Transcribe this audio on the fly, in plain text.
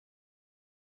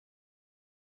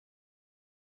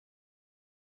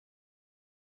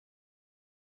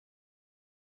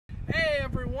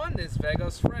everyone, it's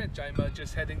Vegas French. I'm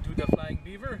just heading to the Flying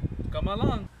Beaver. Come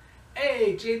along.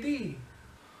 Hey, JD.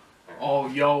 Oh,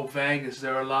 yo, Vegas,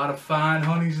 there are a lot of fine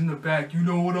honeys in the back. You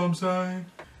know what I'm saying?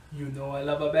 You know I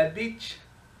love a bad beach.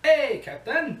 Hey,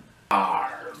 Captain.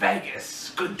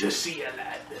 Vegas, good to see you,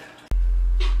 lad.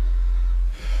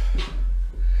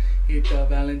 It's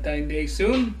Valentine's Day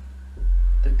soon.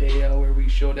 The day where we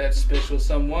show that special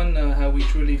someone how we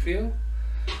truly feel.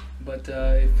 But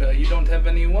if you don't have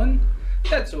anyone,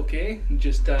 that's okay.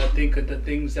 Just think of the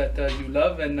things that you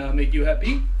love and make you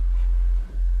happy.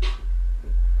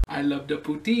 I love the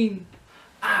poutine.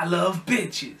 I love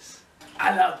bitches.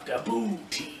 I love the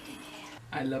booty.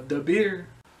 I love the beer.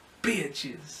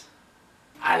 Bitches.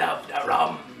 I love the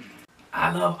rum.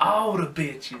 I love all the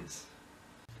bitches.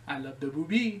 I love the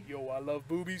boobie. Yo, I love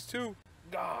boobies too.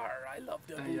 Gar, I love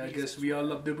the boobies. I guess we all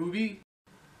love the boobie.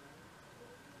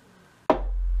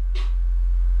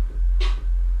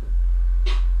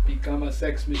 Become a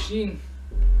sex machine.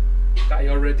 I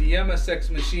already am a sex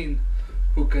machine.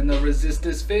 Who can resist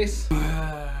this face?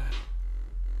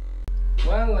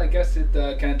 Well, I guess it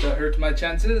can't hurt my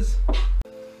chances.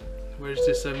 Where's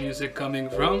this music coming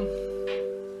from?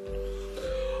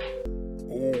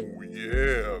 Oh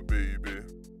yeah, baby.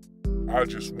 I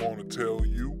just want to tell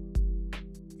you,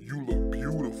 you look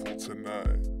beautiful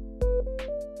tonight.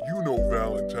 You know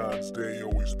Valentine's Day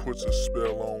always puts a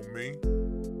spell on me,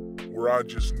 where I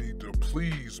just need to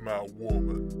please my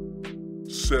woman.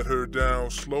 Set her down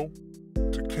slow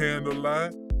to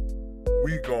candlelight.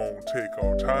 We gon' take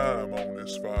our time on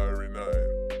this fiery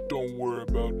night. Don't worry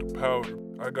about the powder.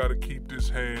 I gotta keep this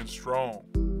hand strong.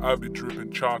 I be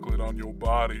dripping chocolate on your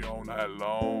body all night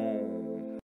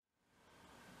long.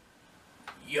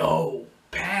 Yo,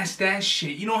 pass that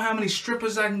shit. You know how many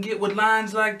strippers I can get with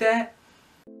lines like that?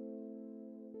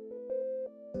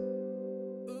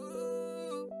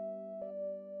 Ooh,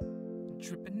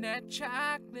 dripping that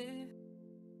chocolate.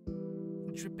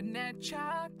 Dripping that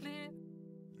chocolate.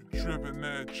 You're dripping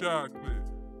that chocolate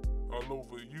all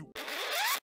over you.